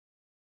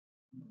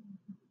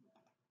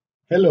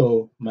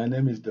Hello, my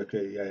name is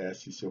Dr. Yaya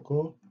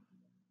Sisoko,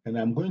 and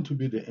I'm going to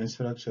be the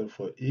instructor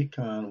for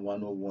Econ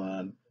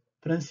 101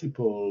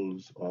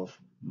 Principles of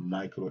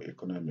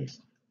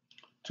Microeconomics.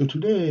 So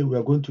today we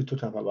are going to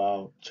talk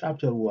about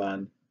Chapter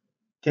 1,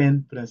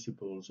 10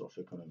 Principles of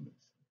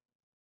Economics.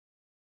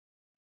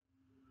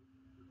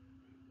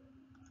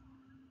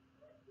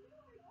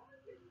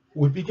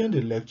 We begin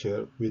the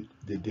lecture with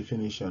the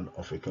definition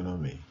of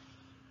economy.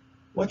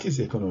 What is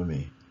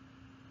economy?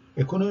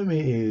 Economy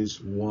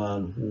is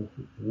one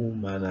who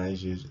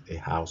manages a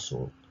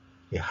household.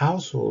 A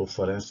household,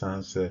 for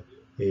instance,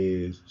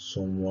 is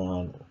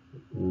someone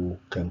who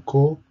can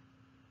cook,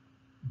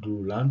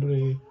 do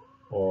laundry,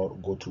 or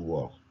go to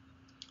work.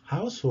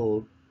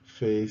 Household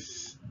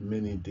face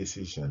many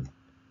decisions.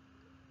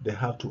 They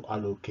have to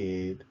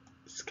allocate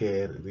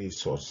scarce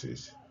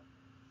resources.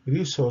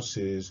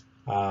 Resources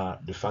are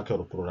the factor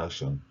of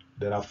production.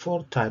 There are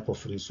four types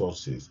of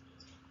resources: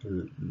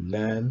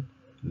 land,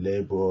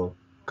 labor,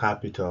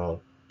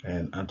 capital,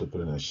 and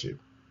entrepreneurship.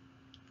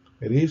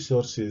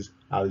 Resources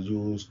are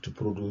used to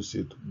produce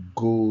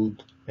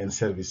goods and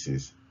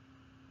services.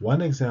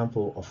 One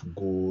example of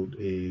good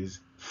is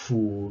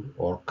food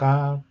or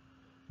car.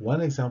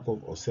 One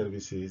example of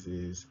services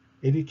is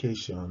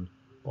education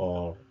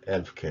or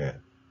healthcare.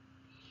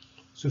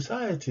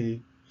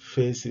 Society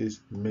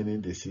faces many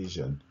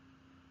decisions.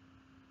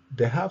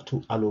 They have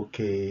to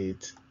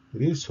allocate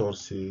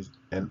resources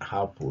and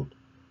output.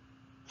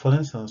 For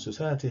instance,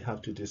 society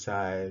have to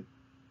decide,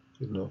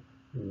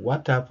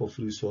 what type of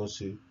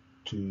resources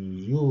to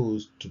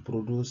use to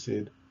produce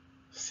it,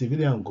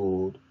 civilian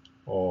good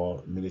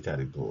or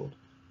military good.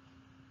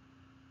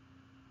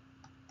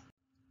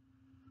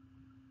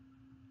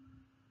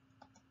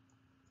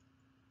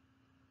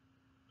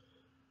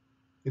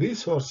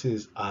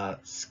 Resources are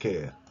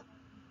scarce.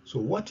 So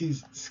what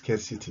is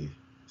scarcity?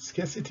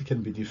 Scarcity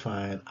can be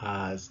defined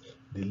as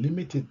the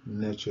limited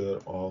nature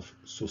of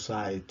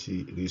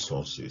society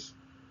resources.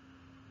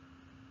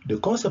 The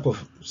concept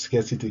of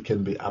scarcity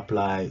can be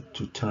applied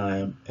to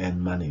time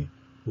and money.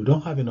 We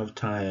don't have enough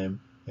time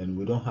and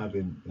we don't have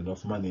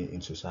enough money in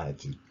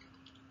society.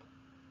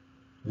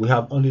 We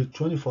have only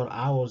 24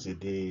 hours a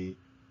day.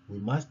 We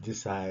must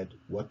decide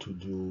what to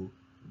do,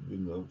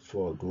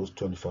 for those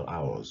 24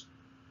 hours.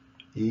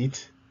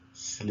 Eat,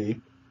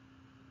 sleep,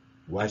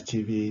 watch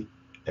TV,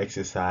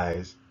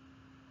 exercise,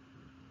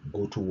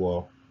 go to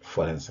work,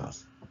 for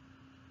instance.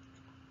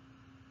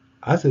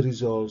 As a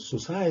result,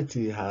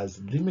 society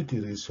has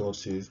limited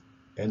resources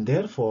and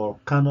therefore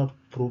cannot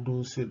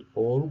produce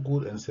all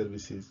goods and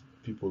services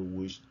people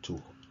wish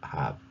to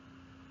have.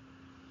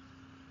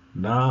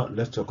 Now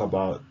let's talk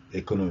about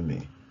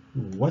economy.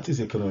 What is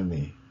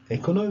economy?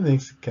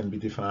 Economics can be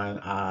defined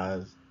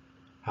as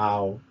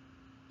how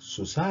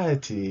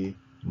society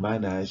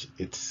manage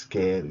its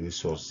scarce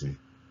resources.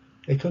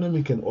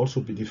 Economy can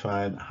also be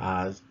defined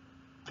as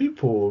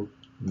people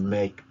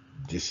make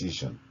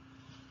decisions.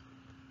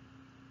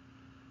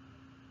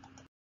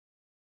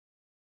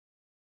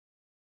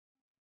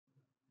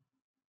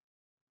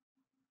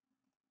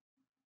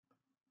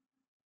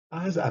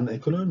 As an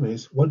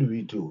economist, what do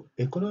we do?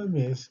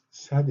 Economists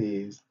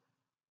studies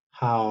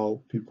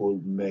how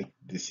people make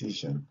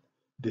decisions.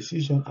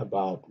 Decision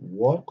about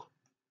work.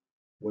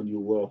 When you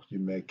work, you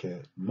make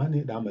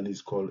money. That money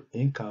is called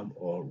income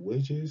or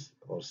wages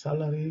or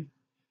salary.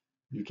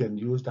 You can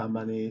use that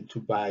money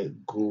to buy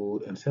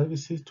goods and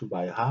services, to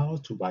buy a house,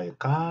 to buy a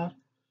car.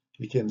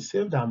 You can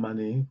save that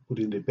money, put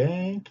in the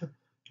bank,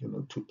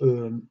 to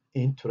earn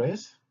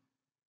interest.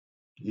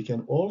 You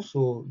can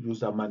also use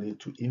that money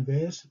to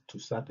invest, to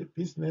start a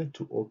business,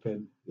 to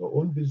open your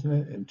own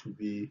business, and to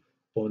be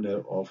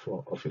owner of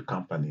a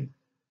company.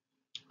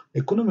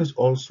 Economists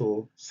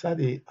also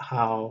study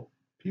how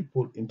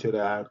people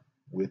interact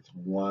with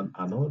one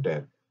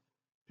another.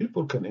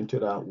 People can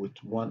interact with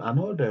one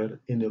another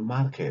in a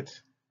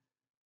market.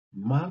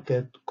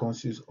 Market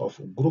consists of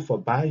a group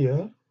of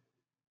buyer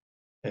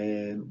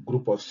and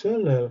group of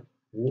seller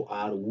who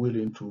are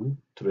willing to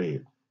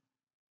trade.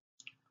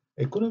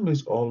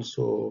 Economists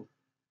also,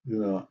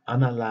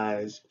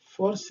 analyze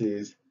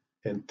forces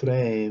and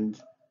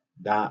trends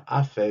that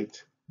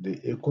affect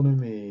the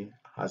economy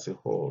as a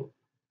whole.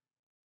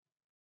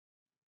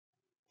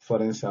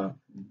 For instance,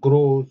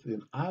 growth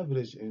in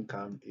average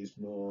income is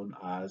known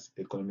as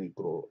economic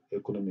growth.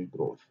 Economic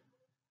growth.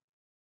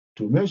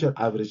 To measure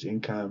average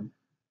income,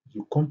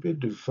 you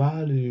compute the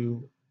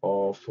value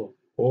of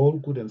all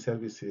goods and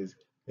services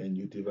and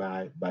you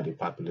divide by the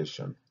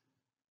population.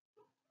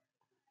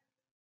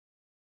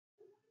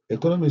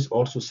 Economists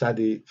also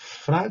study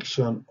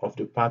fraction of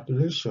the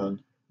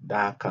population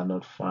that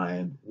cannot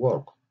find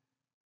work.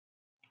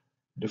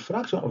 The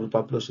fraction of the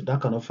population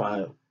that cannot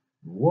find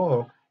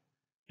work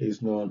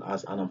is known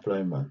as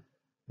unemployment.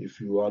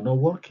 If you are not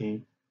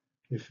working,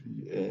 if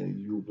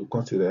you will be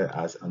considered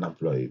as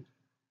unemployed.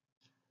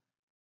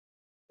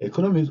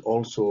 Economists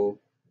also,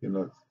 you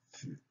know,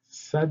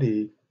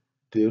 study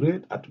the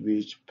rate at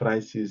which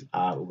prices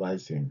are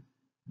rising.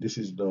 This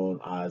is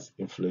known as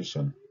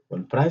inflation.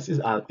 When prices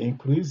are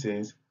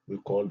increasing, we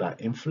call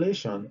that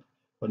inflation.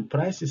 When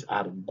prices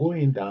are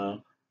going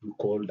down, we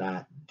call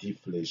that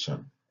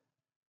deflation.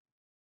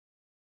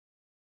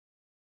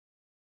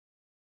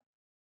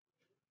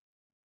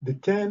 The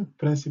 10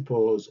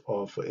 principles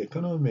of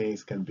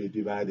economics can be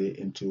divided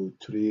into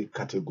three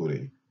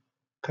categories.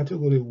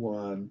 Category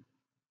one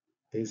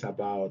is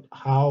about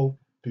how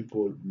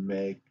people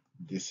make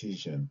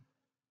decision.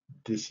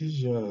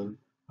 Decision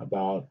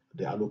about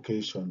the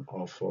allocation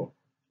of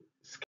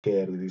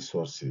scarce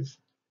resources.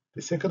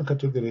 The second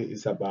category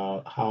is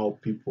about how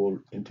people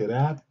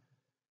interact.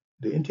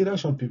 The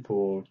interaction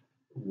people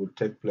will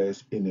take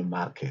place in a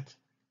market.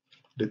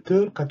 The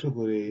third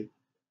category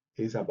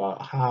is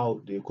about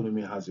how the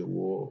economy as a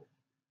whole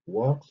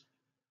works.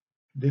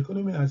 The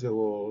economy as a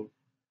whole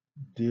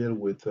deal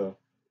with,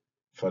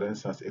 for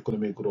instance,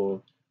 economic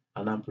growth,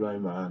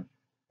 unemployment,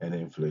 and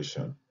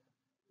inflation.